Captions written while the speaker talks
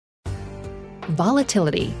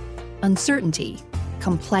Volatility, uncertainty,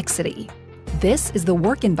 complexity. This is the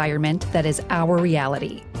work environment that is our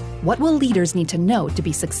reality. What will leaders need to know to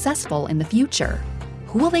be successful in the future?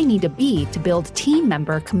 Who will they need to be to build team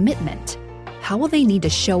member commitment? How will they need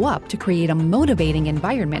to show up to create a motivating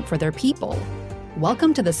environment for their people?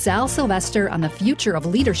 Welcome to the Sal Silvester on the Future of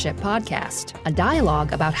Leadership podcast, a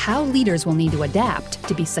dialogue about how leaders will need to adapt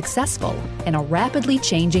to be successful in a rapidly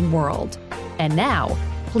changing world. And now,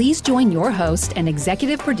 please join your host and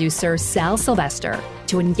executive producer, Sal Silvester,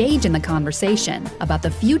 to engage in the conversation about the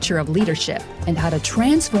future of leadership and how to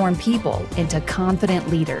transform people into confident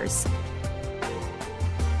leaders.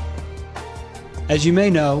 As you may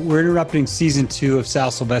know, we're interrupting season 2 of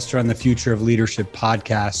Sal Silvester on the Future of Leadership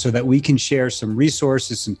podcast so that we can share some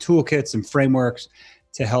resources, some toolkits, some frameworks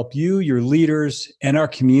to help you, your leaders, and our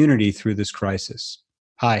community through this crisis.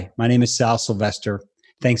 Hi, my name is Sal Silvester.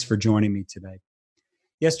 Thanks for joining me today.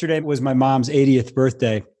 Yesterday was my mom's 80th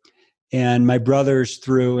birthday, and my brothers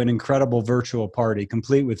threw an incredible virtual party,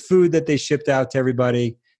 complete with food that they shipped out to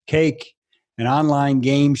everybody, cake, an online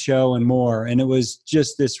game show, and more. And it was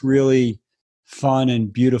just this really fun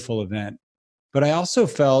and beautiful event. But I also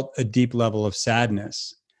felt a deep level of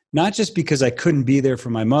sadness, not just because I couldn't be there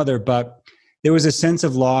for my mother, but there was a sense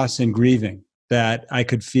of loss and grieving that I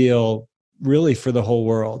could feel really for the whole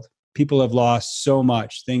world. People have lost so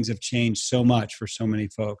much. Things have changed so much for so many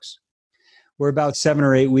folks. We're about 7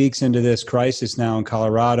 or 8 weeks into this crisis now in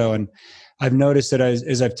Colorado, and I've noticed that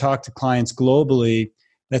as I've talked to clients globally,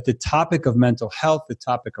 that the topic of mental health, the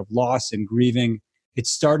topic of loss and grieving, it's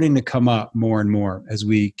starting to come up more and more as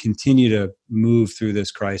we continue to move through this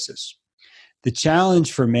crisis. The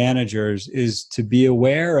challenge for managers is to be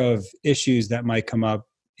aware of issues that might come up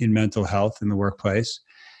in mental health in the workplace,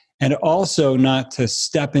 and also not to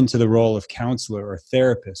step into the role of counselor or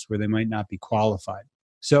therapist where they might not be qualified.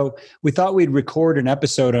 So we thought we'd record an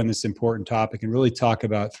episode on this important topic and really talk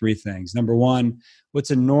about 3 things. Number 1,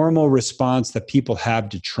 what's a normal response that people have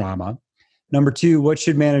to trauma? Number 2, what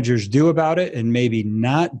should managers do about it and maybe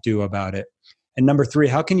not do about it? And number 3,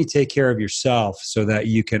 how can you take care of yourself so that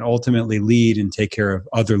you can ultimately lead and take care of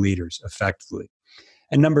other leaders effectively?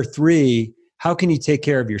 And number 3, how can you take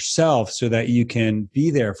care of yourself so that you can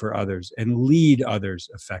be there for others and lead others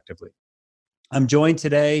effectively? I'm joined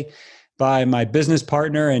today by my business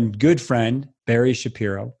partner and good friend, Barry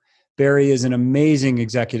Shapiro. Barry is an amazing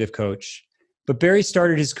executive coach, but Barry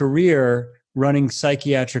started his career running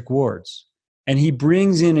psychiatric wards. And he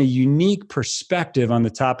brings in a unique perspective on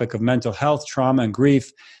the topic of mental health, trauma, and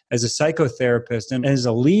grief as a psychotherapist and as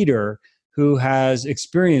a leader who has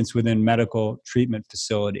experience within medical treatment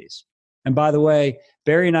facilities. And by the way,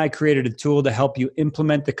 Barry and I created a tool to help you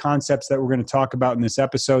implement the concepts that we're going to talk about in this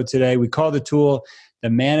episode today. We call the tool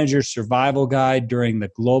the Manager Survival Guide during the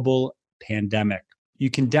global pandemic.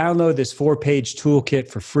 You can download this 4-page toolkit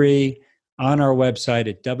for free on our website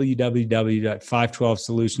at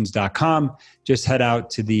www.512solutions.com. Just head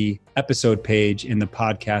out to the episode page in the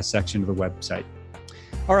podcast section of the website.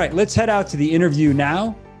 All right, let's head out to the interview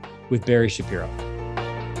now with Barry Shapiro.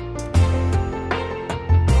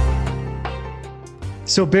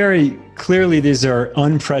 So Barry, clearly these are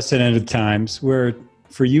unprecedented times where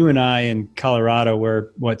for you and I in Colorado, we're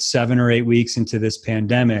 7 or 8 weeks into this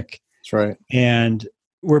pandemic. That's right. And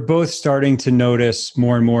we're both starting to notice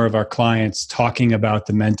more and more of our clients talking about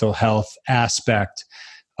the mental health aspect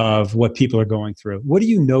of what people are going through. What are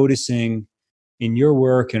you noticing in your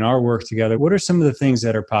work and our work together? What are some of the things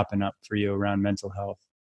that are popping up for you around mental health?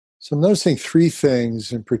 So I'm noticing 3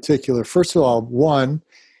 things in particular. First of all, 1,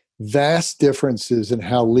 vast differences in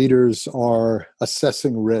how leaders are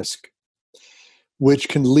assessing risk, which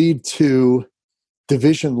can lead to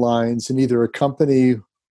division lines in either a company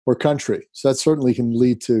or country. So that certainly can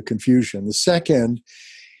lead to confusion. The second,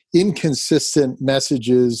 inconsistent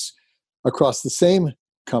messages across the same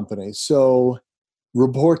company. So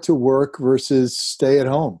report to work versus stay at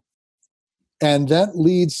home. And that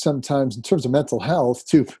leads sometimes, in terms of mental health,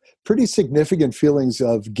 to pretty significant feelings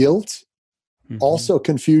of guilt, also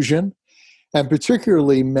confusion, and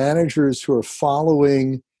particularly managers who are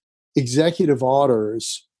following executive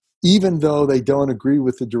orders, even though they don't agree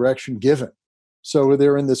with the direction given. So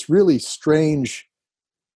they're in this really strange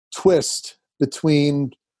twist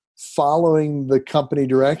between following the company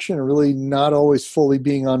direction and really not always fully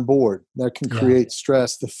being on board. That can create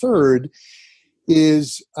stress. The third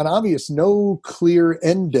is an obvious no clear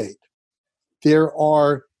end date. There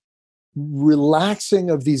are relaxing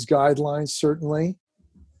of these guidelines, certainly,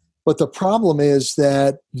 but the problem is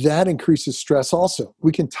that increases stress also.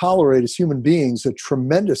 We can tolerate as human beings a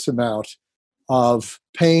tremendous amount of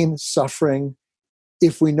pain, suffering,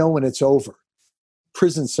 if we know when it's over.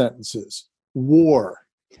 prison sentences, war,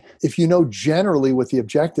 if you know generally what the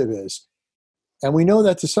objective is. And we know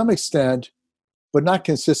that to some extent, but not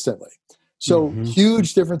consistently. So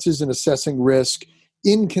huge differences in assessing risk,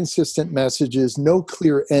 inconsistent messages, no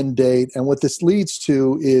clear end date. And what this leads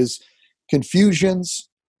to is confusions,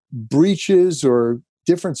 breaches or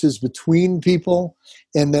differences between people,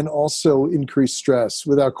 and then also increased stress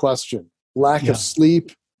without question. Lack of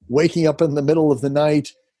sleep, waking up in the middle of the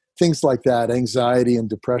night, things like that, anxiety and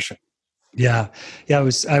depression. Yeah. I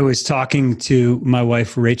was talking to my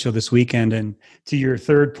wife, Rachel, this weekend, and to your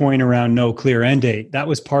third point around no clear end date, that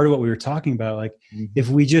was part of what we were talking about. Like if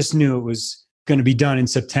we just knew it was going to be done in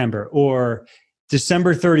September or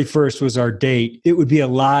December 31st was our date, it would be a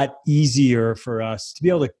lot easier for us to be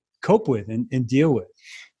able to cope with and deal with.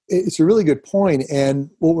 It's a really good point. And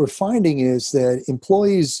what we're finding is that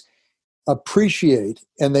employees appreciate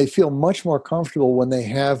and they feel much more comfortable when they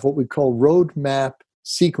have what we call roadmap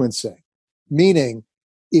sequencing. Meaning,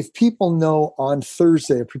 if people know on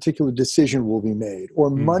Thursday a particular decision will be made, or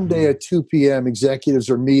Monday at 2 p.m. executives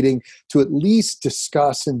are meeting to at least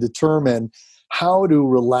discuss and determine how to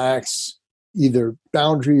relax either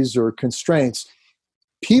boundaries or constraints,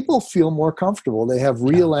 people feel more comfortable. They have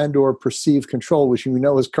real and or perceived control, which we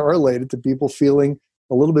know is correlated to people feeling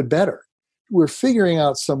a little bit better. We're figuring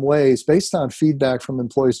out some ways based on feedback from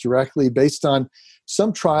employees directly, based on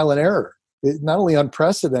some trial and error. It's not only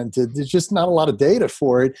unprecedented, there's just not a lot of data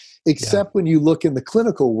for it, except when you look in the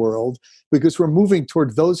clinical world, because we're moving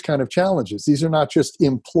toward those kind of challenges. These are not just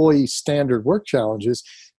employee standard work challenges.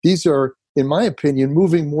 These are, in my opinion,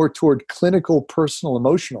 moving more toward clinical, personal,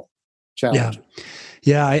 emotional challenges.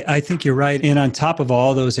 Yeah, I think you're right. And on top of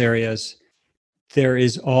all those areas, there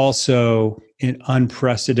is also an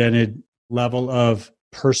unprecedented level of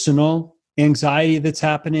personal anxiety that's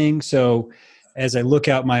happening. So as I look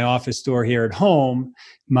out my office door here at home,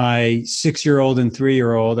 my 6-year-old and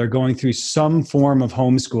 3-year-old are going through some form of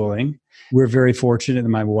homeschooling. We're very fortunate that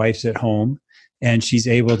my wife's at home and she's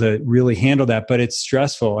able to really handle that, but it's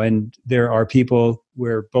stressful. And there are people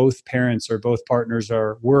where both parents or both partners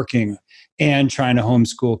are working and trying to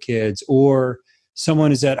homeschool kids, or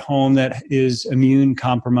someone is at home that is immune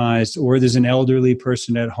compromised, or there's an elderly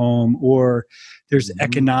person at home, or there's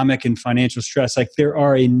economic and financial stress. Like there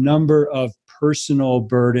are a number of personal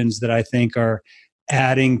burdens that I think are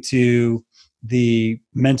adding to the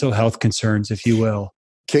mental health concerns, if you will.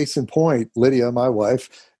 Case in point, Lydia, my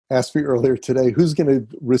wife, asked me earlier today, who's going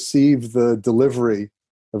to receive the delivery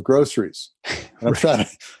of groceries? And I'm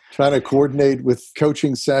trying to coordinate with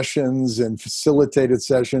coaching sessions and facilitated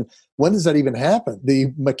session. When does that even happen?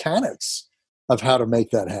 The mechanics of how to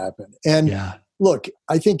make that happen. And look,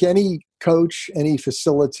 I think any coach, any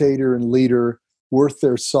facilitator and leader worth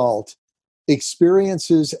their salt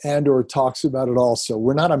experiences and or talks about it also.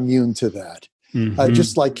 We're not immune to that.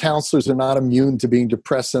 Just like counselors are not immune to being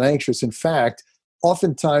depressed and anxious. In fact,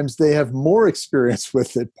 oftentimes they have more experience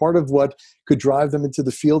with it, part of what could drive them into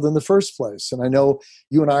the field in the first place. And I know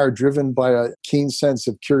you and I are driven by a keen sense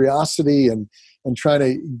of curiosity and trying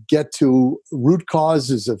to get to root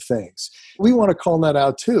causes of things. We want to call that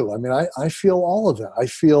out too. I mean, I feel all of that. I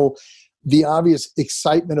feel the obvious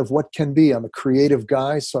excitement of what can be. I'm a creative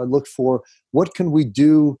guy, so I look for what can we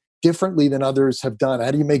do differently than others have done?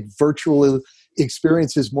 How do you make virtual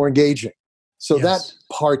experiences more engaging? So that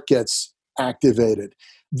part gets activated.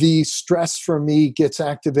 The stress for me gets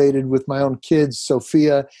activated with my own kids,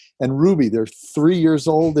 Sophia and Ruby. They're 3 years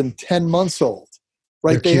old and 10 months old.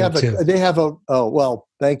 Right? They have a, oh, well,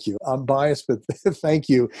 thank you. I'm biased, but thank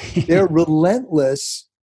you. They're relentless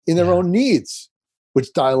in their own needs,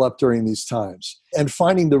 which dial up during these times, and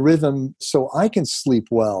finding the rhythm so I can sleep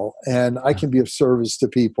well and I can be of service to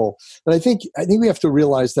people. And I think we have to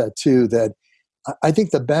realize that too, that I think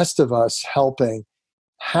the best of us helping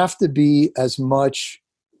have to be as much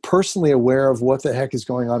personally aware of what the heck is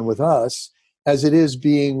going on with us as it is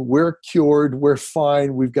being, we're cured, we're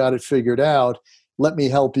fine, we've got it figured out, let me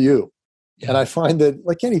help you. And I find that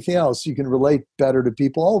like anything else, you can relate better to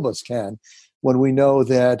people, all of us can, when we know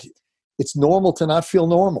that it's normal to not feel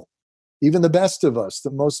normal, even the best of us,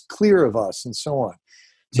 the most clear of us, and so on.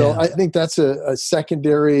 So I think that's a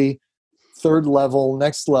secondary, third level,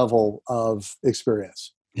 next level of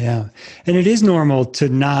experience. Yeah. And it is normal to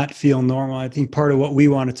not feel normal. I think part of what we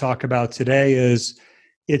want to talk about today is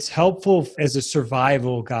it's helpful as a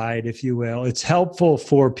survival guide, if you will. It's helpful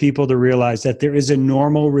for people to realize that there is a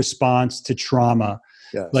normal response to trauma,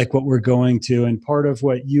 like what we're going to. And part of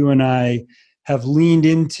what you and I have leaned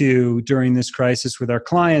into during this crisis with our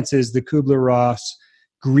clients is the Kubler-Ross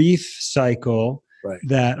grief cycle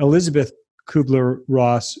that Elizabeth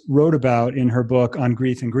Kubler-Ross wrote about in her book on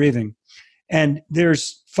grief and grieving. And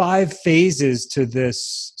there's 5 phases to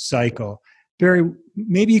this cycle. Barry,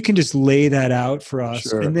 maybe you can just lay that out for us.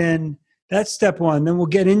 Sure. And then that's step 1. Then we'll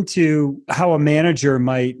get into how a manager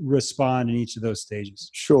might respond in each of those stages.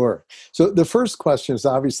 Sure. So the first question is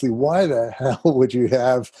obviously, why the hell would you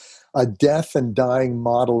have a death and dying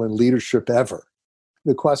model in leadership ever?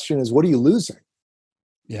 The question is, what are you losing?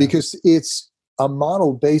 Yeah. Because it's a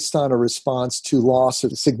model based on a response to loss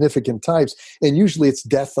of significant types. And usually it's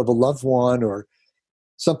death of a loved one or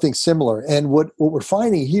something similar. And what we're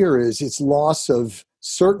finding here is it's loss of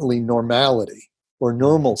certainly normality or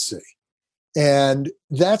normalcy. And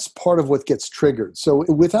that's part of what gets triggered. So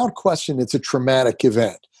without question, it's a traumatic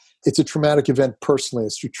event. It's a traumatic event personally.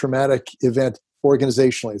 It's a traumatic event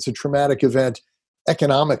organizationally. It's a traumatic event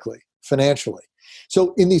economically, financially.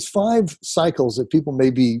 So in these 5 cycles that people may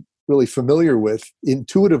be really familiar with,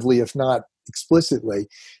 intuitively, if not explicitly,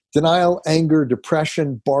 denial, anger,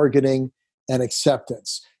 depression, bargaining, and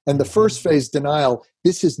acceptance. And the first phase, denial,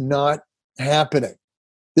 this is not happening.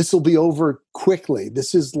 This will be over quickly.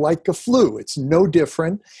 This is like a flu. It's no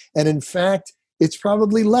different. And in fact, it's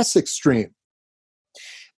probably less extreme.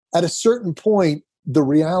 At a certain point, the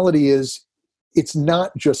reality is it's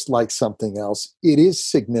not just like something else. It is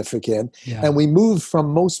significant. Yeah. And we move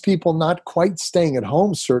from most people not quite staying at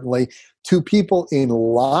home, certainly, to people in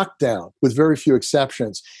lockdown, with very few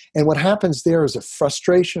exceptions. And what happens there is a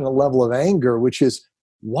frustration, a level of anger, which is,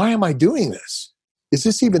 why am I doing this? Is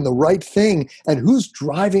this even the right thing? And who's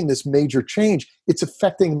driving this major change? It's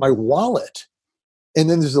affecting my wallet. And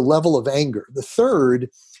then there's a level of anger. The third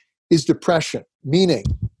is depression, meaning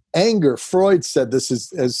anger. Freud said this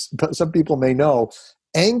is, as some people may know,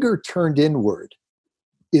 anger turned inward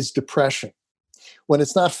is depression when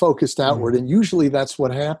it's not focused outward. And usually that's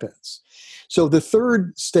what happens. So the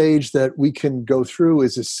third stage that we can go through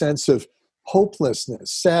is a sense of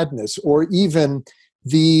hopelessness, sadness, or even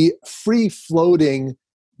the free-floating,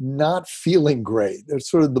 not feeling great. There's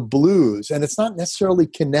sort of the blues, and it's not necessarily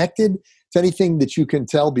connected to anything that you can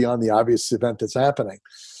tell beyond the obvious event that's happening.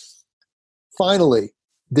 Finally,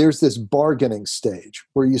 there's this bargaining stage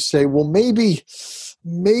where you say, well, maybe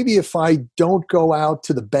if I don't go out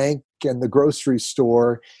to the bank and the grocery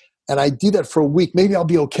store and I do that for a week, maybe I'll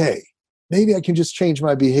be okay. Maybe I can just change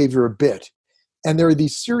my behavior a bit. And there are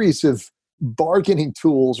these series of bargaining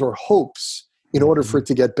tools or hopes in order for it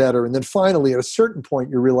to get better. And then finally, at a certain point,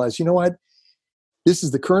 you realize, you know what? This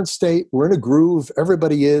is the current state. We're in a groove.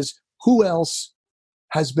 Everybody is. Who else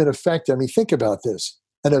has been affected? I mean, think about this.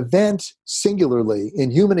 An event singularly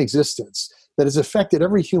in human existence that has affected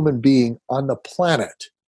every human being on the planet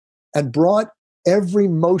and brought every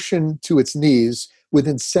motion to its knees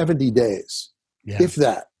within 70 days, if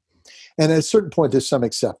that. And at a certain point, there's some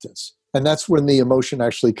acceptance. And that's when the emotion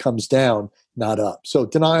actually comes down, not up. So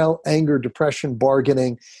denial, anger, depression,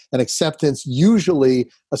 bargaining, and acceptance,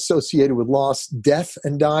 usually associated with loss, death,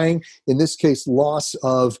 and dying. In this case, loss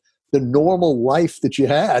of the normal life that you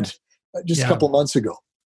had just a couple months ago.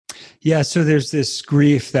 Yeah, so there's this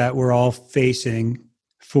grief that we're all facing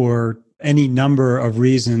for any number of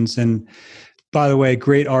reasons. And by the way,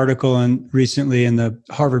 great article recently in the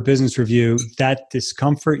Harvard Business Review, that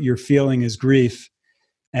discomfort you're feeling is grief.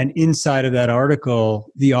 And inside of that article,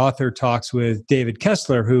 the author talks with David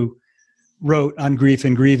Kessler, who wrote on grief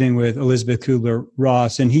and grieving with Elizabeth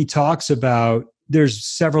Kubler-Ross. And he talks about there's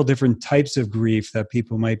several different types of grief that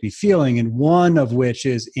people might be feeling. And one of which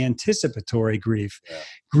is anticipatory grief,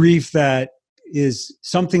 grief that is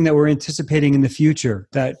something that we're anticipating in the future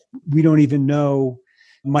that we don't even know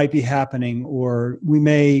might be happening, or we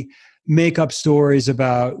may make up stories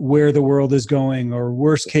about where the world is going, or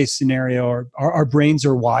worst case scenario, or our brains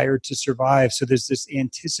are wired to survive. So there's this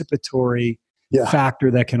anticipatory factor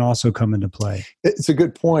that can also come into play. It's a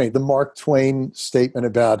good point. The Mark Twain statement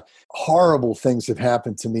about horrible things have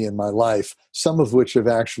happened to me in my life, some of which have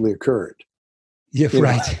actually occurred. Yeah,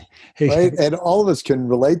 right. Right. And all of us can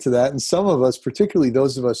relate to that. And some of us, particularly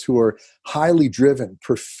those of us who are highly driven,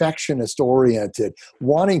 perfectionist oriented,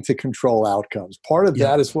 wanting to control outcomes. Part of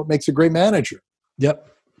that is what makes a great manager. Yep.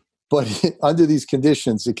 But under these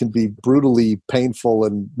conditions, it can be brutally painful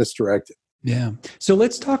and misdirected. Yeah. So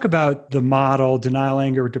let's talk about the model, denial,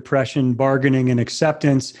 anger, depression, bargaining, and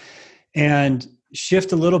acceptance, and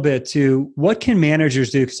shift a little bit to what can managers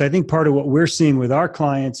do? Because I think part of what we're seeing with our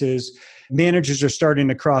clients is managers are starting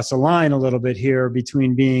to cross a line a little bit here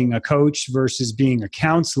between being a coach versus being a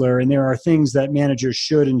counselor. And there are things that managers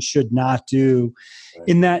should and should not do. Right.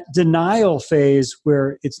 In that denial phase,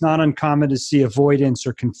 where it's not uncommon to see avoidance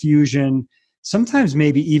or confusion, sometimes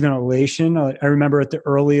maybe even elation. I remember at the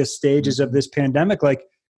earliest stages of this pandemic, like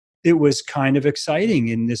it was kind of exciting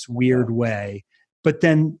in this weird way, but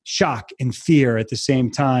then shock and fear at the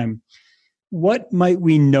same time. What might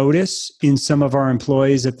we notice in some of our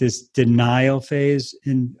employees at this denial phase,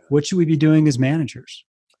 and what should we be doing as managers?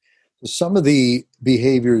 Some of the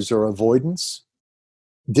behaviors are avoidance,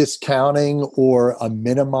 discounting, or a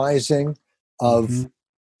minimizing of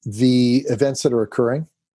the events that are occurring.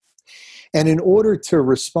 And in order to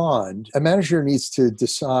respond, a manager needs to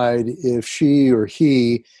decide if she or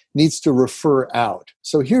he needs to refer out.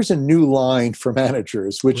 So here's a new line for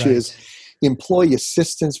managers, which is employee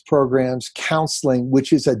assistance programs, counseling,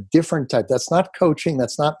 which is a different type. That's not coaching,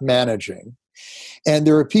 that's not managing. And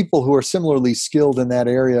there are people who are similarly skilled in that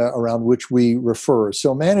area around which we refer.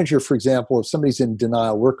 So a manager, for example, if somebody's in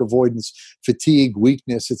denial, work avoidance, fatigue,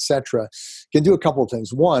 weakness, etc., can do a couple of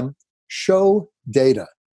things. One, show data,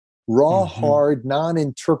 raw, hard,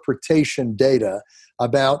 non-interpretation data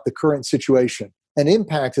about the current situation and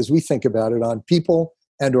impact, as we think about it, on people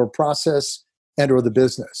and or process and or the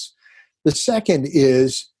business. The second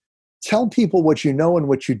is tell people what you know and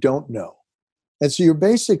what you don't know. And so you're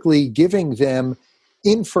basically giving them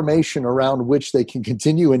information around which they can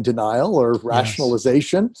continue in denial or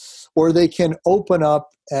rationalization, or they can open up,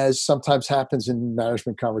 as sometimes happens in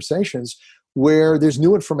management conversations, where there's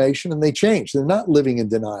new information and they change. They're not living in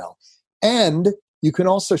denial. And you can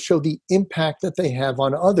also show the impact that they have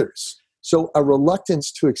on others. So a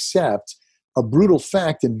reluctance to accept a brutal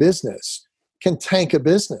fact in business can tank a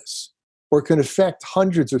business or can affect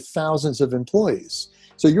hundreds or thousands of employees.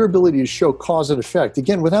 So your ability to show cause and effect,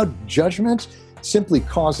 again, without judgment, simply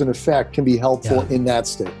cause and effect can be helpful in that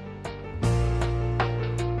state.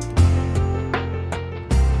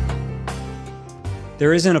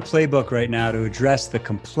 There isn't a playbook right now to address the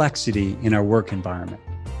complexity in our work environment.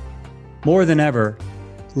 More than ever,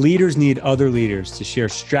 leaders need other leaders to share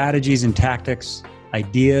strategies and tactics,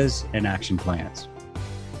 ideas, and action plans.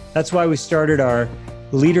 That's why we started our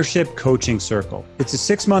Leadership Coaching Circle. It's a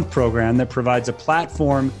 6-month program that provides a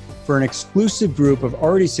platform for an exclusive group of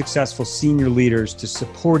already successful senior leaders to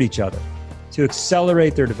support each other, to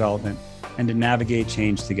accelerate their development, and to navigate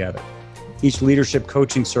change together. Each Leadership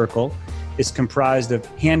Coaching Circle is comprised of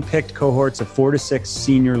hand-picked cohorts of 4 to 6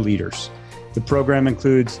 senior leaders. The program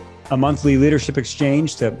includes a monthly leadership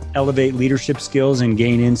exchange to elevate leadership skills and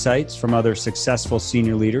gain insights from other successful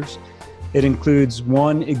senior leaders. It includes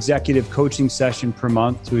 1 executive coaching session per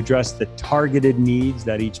month to address the targeted needs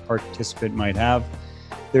that each participant might have.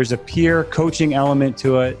 There's a peer coaching element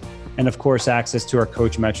to it, and of course, access to our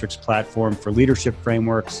Coach Metrics platform for leadership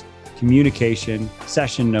frameworks, communication,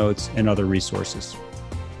 session notes, and other resources.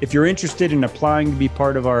 If you're interested in applying to be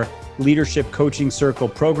part of our Leadership Coaching Circle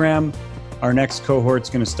program, our next cohort's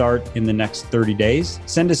going to start in the next 30 days.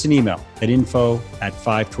 Send us an email at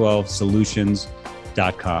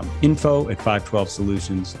info@512solutions.com.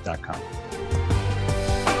 info@512solutions.com.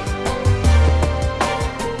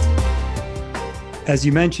 As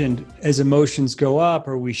you mentioned, as emotions go up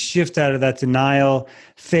or we shift out of that denial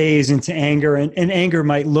phase into anger, and anger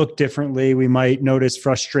might look differently. We might notice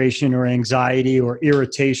frustration or anxiety or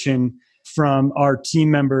irritation from our team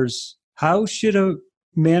members. How should a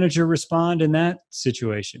manager respond in that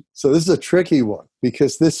situation? So this is a tricky one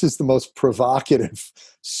because this is the most provocative,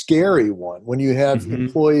 scary one. When you have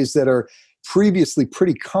employees that are previously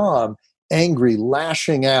pretty calm, angry,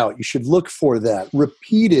 lashing out, you should look for that.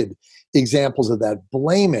 Repeated examples of that,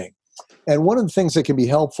 blaming. And one of the things that can be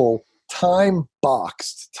helpful,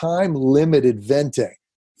 time-boxed, time-limited venting.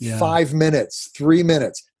 5 minutes, 3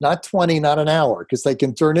 minutes, not 20, not an hour, because they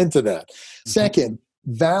can turn into that. Second,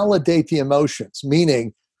 validate the emotions,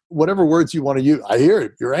 meaning whatever words you want to use. I hear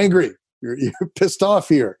it. You're angry. You're pissed off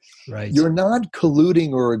here. Right. You're not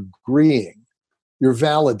colluding or agreeing. You're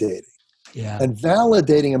validating. Yeah. And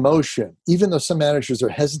validating emotion, even though some managers are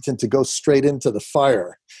hesitant to go straight into the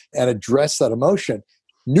fire and address that emotion,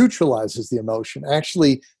 neutralizes the emotion,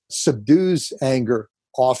 actually subdues anger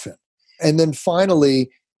often. And then finally,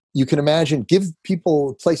 you can imagine, give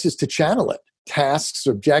people places to channel it, tasks,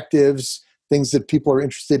 objectives, things that people are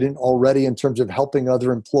interested in already in terms of helping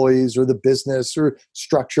other employees or the business or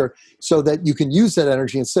structure, so that you can use that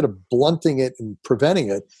energy instead of blunting it and preventing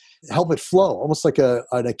it, help it flow, almost like an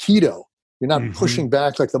Aikido. You're not pushing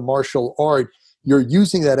back like the martial art. You're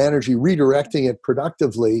using that energy, redirecting it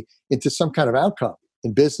productively into some kind of outcome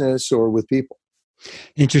in business or with people.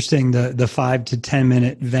 Interesting, the 5 to 10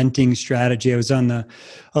 minute venting strategy. I was on a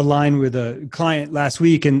line with a client last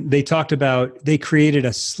week, and they talked about, they created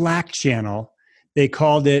a Slack channel They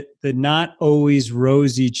called it the not always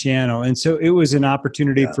rosy channel. And so it was an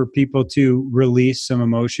opportunity for people to release some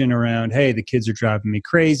emotion around, hey, the kids are driving me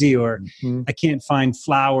crazy, or I can't find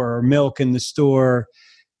flour or milk in the store.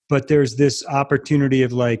 But there's this opportunity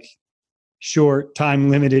of like short, time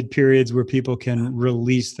limited periods where people can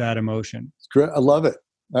release that emotion. It's great. I love it.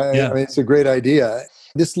 I mean, it's a great idea.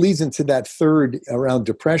 This leads into that third around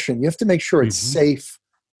depression. You have to make sure it's safe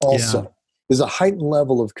also. Yeah. There's a heightened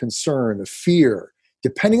level of concern, of fear,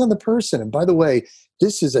 depending on the person. And by the way,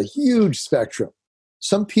 this is a huge spectrum.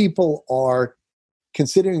 Some people are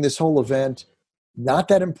considering this whole event not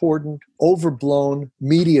that important, overblown,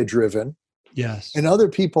 media-driven. Yes. And other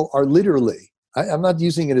people are literally, I'm not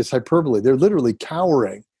using it as hyperbole, they're literally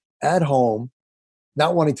cowering at home,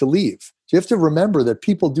 not wanting to leave. So you have to remember that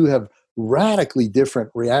people do have radically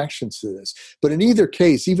different reactions to this. But in either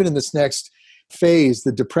case, even in this next phase,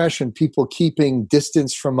 the depression, people keeping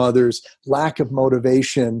distance from others, lack of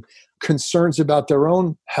motivation, concerns about their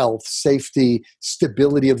own health, safety,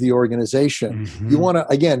 stability of the organization. You want to,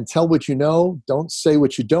 again, tell what you know, don't say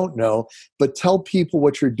what you don't know, but tell people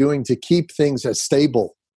what you're doing to keep things as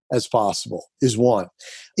stable as possible is one.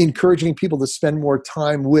 Encouraging people to spend more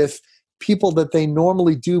time with people that they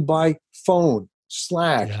normally do by phone,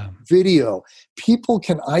 Slack, video. People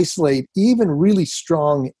can isolate, even really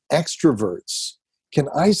strong extroverts can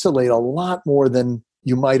isolate a lot more than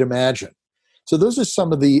you might imagine. So those are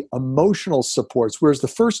some of the emotional supports, whereas the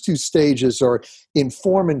first two stages are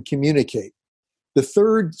inform and communicate. The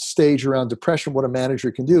third stage around depression, what a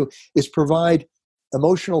manager can do is provide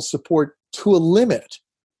emotional support to a limit,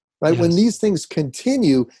 right? When these things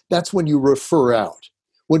continue, that's when you refer out.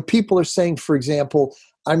 When people are saying, for example,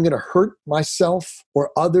 I'm going to hurt myself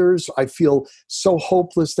or others, I feel so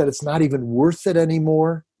hopeless that it's not even worth it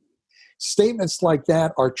anymore. Statements like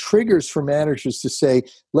that are triggers for managers to say,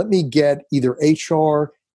 let me get either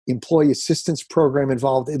HR, employee assistance program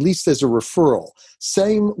involved, at least as a referral.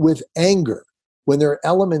 Same with anger. When there are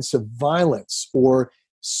elements of violence or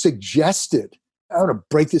suggested, I want to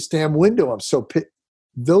break this damn window, I'm so pissed.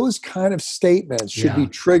 Those kind of statements should be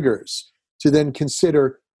triggers to then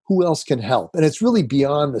consider who else can help. And it's really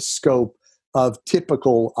beyond the scope of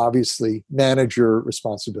typical, obviously, manager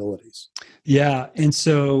responsibilities. Yeah. And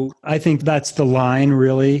so I think that's the line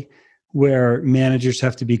really where managers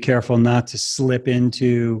have to be careful not to slip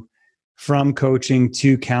into from coaching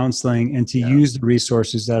to counseling and to use the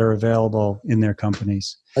resources that are available in their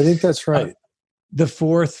companies. I think that's right. The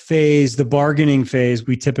fourth phase, the bargaining phase,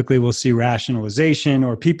 we typically will see rationalization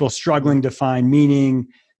or people struggling to find meaning.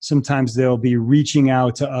 Sometimes they'll be reaching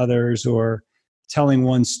out to others or telling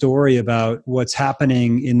one story about what's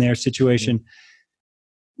happening in their situation.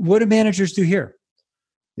 What do managers do here?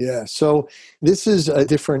 Yeah, so this is a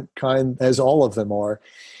different kind, as all of them are.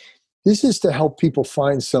 This is to help people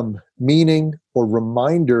find some meaning or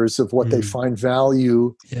reminders of what they find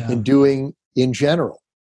value in doing in general.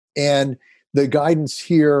 And the guidance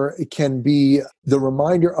here can be the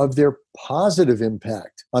reminder of their positive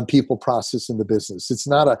impact on people, process, and the business. It's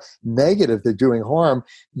not a negative, they're doing harm.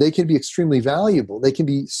 They can be extremely valuable. They can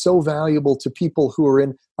be so valuable to people who are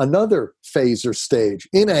in another phase or stage,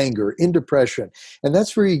 in anger, in depression. And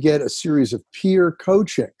that's where you get a series of peer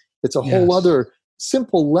coaching. It's a whole other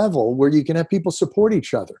simple level where you can have people support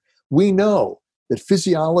each other. We know that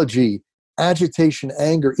physiology, agitation,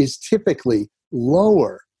 anger is typically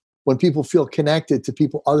lower when people feel connected to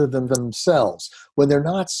people other than themselves, when they're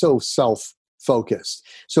not so self-focused.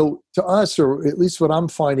 So to us, or at least what I'm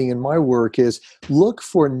finding in my work, is look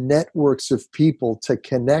for networks of people to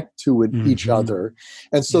connect to with each other,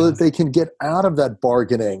 and so that they can get out of that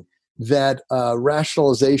bargaining, that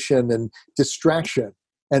rationalization and distraction,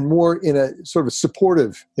 and more in a sort of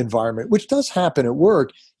supportive environment, which does happen at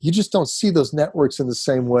work. You just don't see those networks in the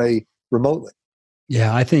same way remotely.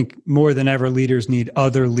 Yeah, I think more than ever, leaders need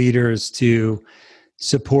other leaders to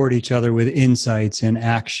support each other with insights and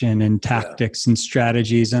action and tactics and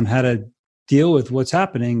strategies on how to deal with what's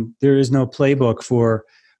happening. There is no playbook for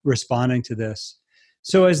responding to this.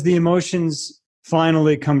 So as the emotions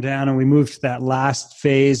finally come down and we move to that last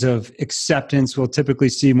phase of acceptance, we'll typically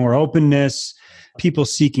see more openness, people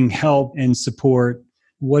seeking help and support.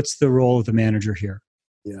 What's the role of the manager here?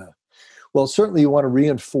 Yeah. Well, certainly you want to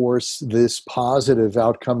reinforce this positive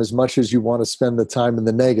outcome as much as you want to spend the time in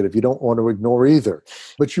the negative. You don't want to ignore either.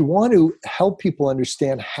 But you want to help people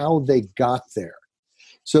understand how they got there.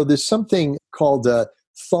 So there's something called a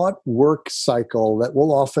thought work cycle that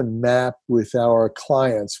we'll often map with our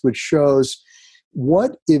clients, which shows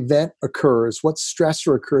what event occurs, what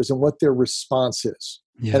stressor occurs, and what their response is.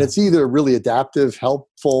 And it's either really adaptive,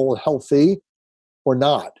 helpful, healthy, or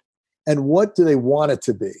not. And what do they want it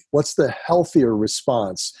to be? What's the healthier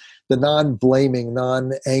response? The non-blaming,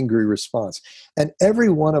 non-angry response. And every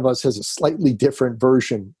one of us has a slightly different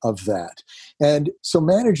version of that. And so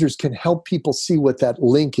managers can help people see what that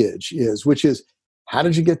linkage is, which is, how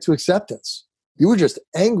did you get to acceptance? You were just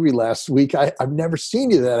angry last week. I've never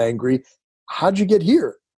seen you that angry. How'd you get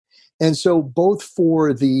here? And so both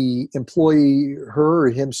for the employee, her or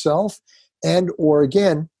himself, and or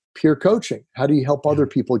again, peer coaching. How do you help other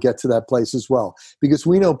people get to that place as well? Because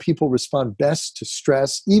we know people respond best to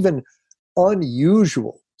stress, even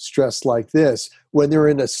unusual stress like this, when they're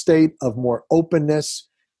in a state of more openness,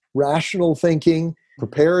 rational thinking,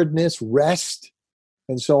 preparedness, rest,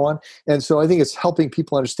 and so on. And so I think it's helping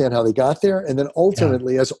people understand how they got there. And then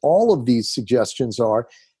ultimately, as all of these suggestions are,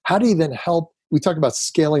 how do you then help? We talk about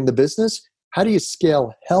scaling the business. How do you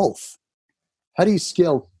scale health? How do you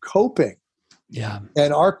scale coping? Yeah.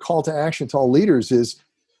 And our call to action to all leaders is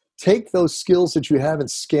take those skills that you have in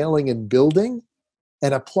scaling and building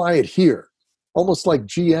and apply it here. Almost like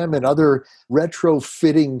GM and other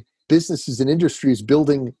retrofitting businesses and industries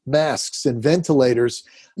building masks and ventilators,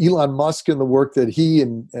 Elon Musk and the work that he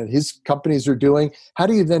and his companies are doing. How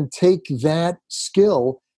do you then take that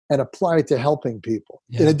skill and apply it to helping people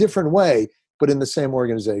in a different way, but in the same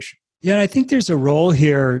organization? Yeah, and I think there's a role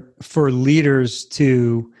here for leaders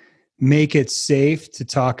to make it safe to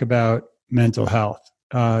talk about mental health.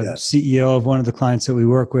 CEO of one of the clients that we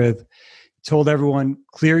work with told everyone,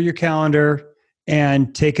 clear your calendar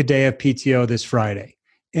and take a day of PTO this Friday.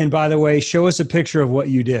 And by the way, show us a picture of what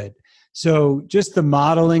you did. So just the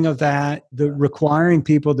modeling of that, the requiring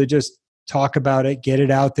people to just talk about it, get it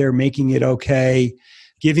out there, making it okay,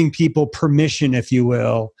 giving people permission, if you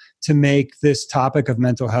will, to make this topic of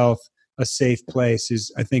mental health a safe place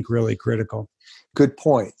is, I think, really critical. Good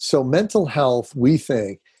point. So mental health, we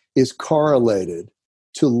think, is correlated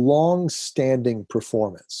to long-standing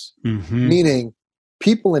performance, meaning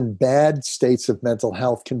people in bad states of mental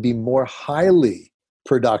health can be more highly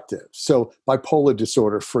productive. So bipolar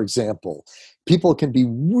disorder, for example, people can be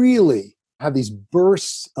really have these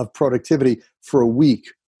bursts of productivity for a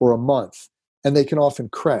week or a month, and they can often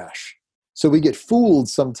crash. So we get fooled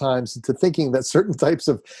sometimes into thinking that certain types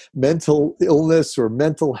of mental illness or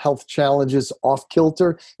mental health challenges off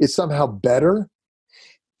kilter is somehow better.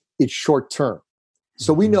 It's short term.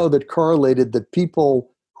 So we know that correlated that people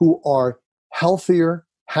who are healthier,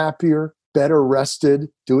 happier, better rested,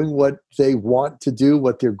 doing what they want to do,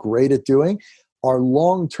 what they're great at doing, are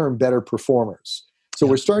long-term better performers. So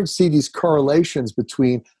we're starting to see these correlations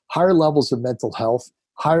between higher levels of mental health,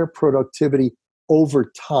 higher productivity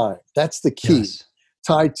over time. That's the key.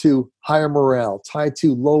 Tied to higher morale, tied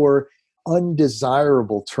to lower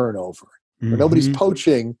undesirable turnover. Nobody's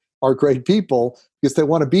poaching our great people because they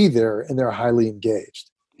want to be there and they're highly engaged.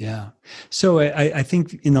 Yeah. So I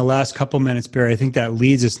think in the last couple minutes, Barry, I think that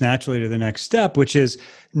leads us naturally to the next step, which is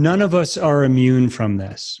none of us are immune from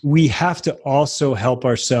this. We have to also help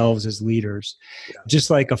ourselves as leaders. Just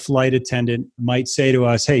like a flight attendant might say to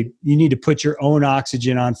us, hey, you need to put your own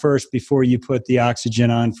oxygen on first before you put the oxygen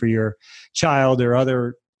on for your child or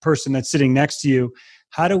other person that's sitting next to you.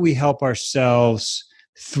 How do we help ourselves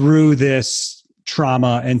through this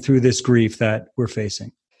trauma and through this grief that we're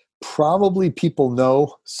facing? Probably people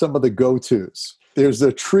know some of the go-tos. There's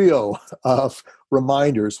a trio of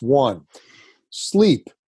reminders. One,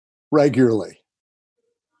 sleep regularly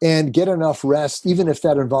and get enough rest, even if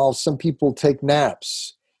that involves some people take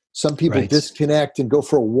naps. Some people disconnect and go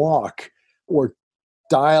for a walk or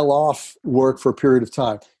dial off work for a period of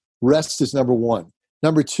time. Rest is number one.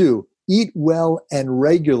 Number two, eat well and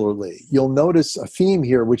regularly. You'll notice a theme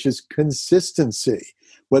here, which is consistency,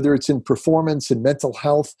 whether it's in performance and mental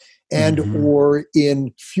health and or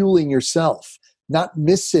in fueling yourself, not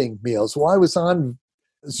missing meals. Well, I was on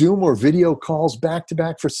Zoom or video calls back to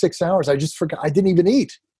back for 6 hours. I just forgot. I didn't even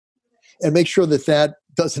eat. And make sure that that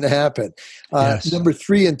doesn't happen. Number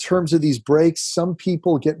three, in terms of these breaks, some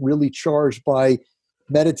people get really charged by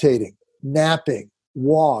meditating, napping,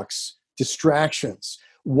 walks, distractions,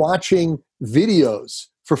 watching videos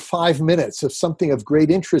for 5 minutes of something of great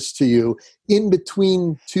interest to you in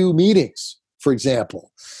between two meetings, for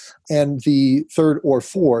example. And the third or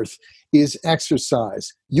fourth is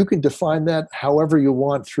exercise. You can define that however you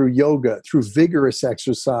want, through yoga, through vigorous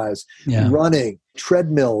exercise, running,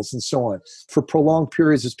 treadmills, and so on. For prolonged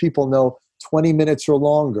periods, as people know, 20 minutes or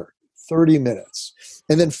longer, 30 minutes.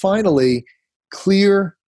 And then finally,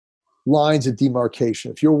 clear lines of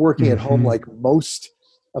demarcation. If you're working at home like most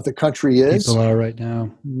of the country is, people are right now,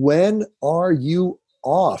 when are you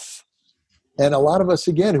off? And a lot of us,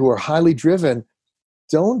 again, who are highly driven,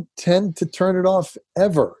 don't tend to turn it off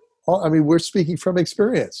ever. we're speaking from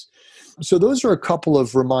experience. So those are a couple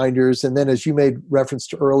of reminders. And then as you made reference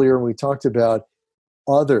to earlier, when we talked about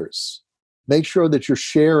others, make sure that you're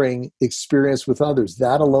sharing experience with others.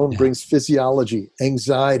 That alone brings physiology,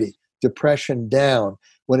 anxiety, depression down.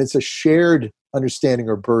 When it's a shared understanding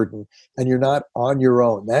or burden and you're not on your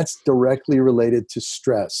own, that's directly related to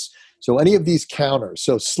stress. So any of these counters,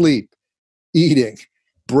 so sleep, eating,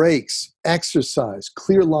 breaks, exercise,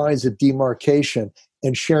 clear lines of demarcation,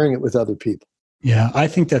 and sharing it with other people. Yeah, I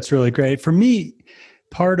think that's really great. For me,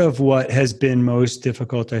 part of what has been most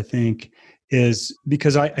difficult, I think, is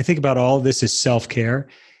because I think about all of this as self-care,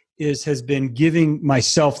 has been giving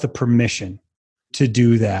myself the permission to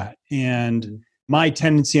do that. And my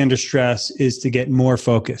tendency under stress is to get more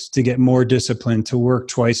focused, to get more disciplined, to work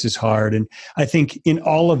twice as hard. And I think in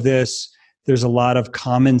all of this, there's a lot of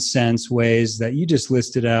common sense ways that you just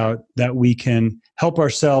listed out that we can help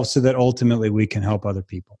ourselves so that ultimately we can help other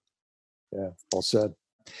people. Yeah, well said.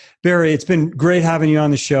 Barry, it's been great having you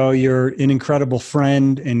on the show. You're an incredible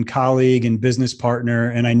friend and colleague and business partner.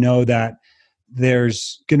 And I know that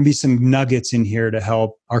there's going to be some nuggets in here to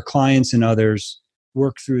help our clients and others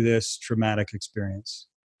work through this traumatic experience.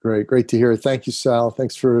 Great to hear. Thank you, Sal.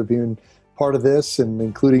 Thanks for being part of this and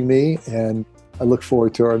including me. And I look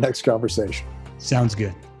forward to our next conversation. Sounds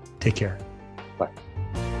good. Take care. Bye.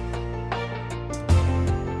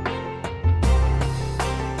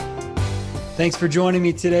 Thanks for joining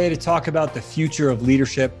me today to talk about the future of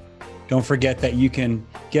leadership. Don't forget that you can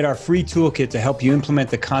get our free toolkit to help you implement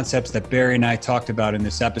the concepts that Barry and I talked about in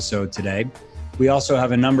this episode today. We also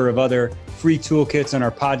have a number of other free toolkits on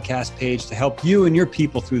our podcast page to help you and your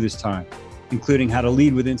people through this time, including how to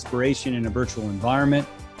lead with inspiration in a virtual environment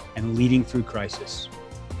and leading through crisis.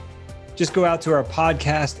 Just go out to our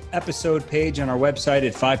podcast episode page on our website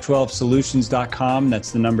at 512solutions.com.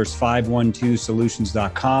 That's the numbers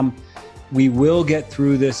 512solutions.com. We will get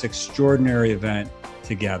through this extraordinary event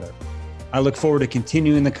together. I look forward to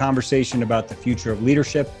continuing the conversation about the future of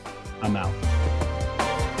leadership. I'm out.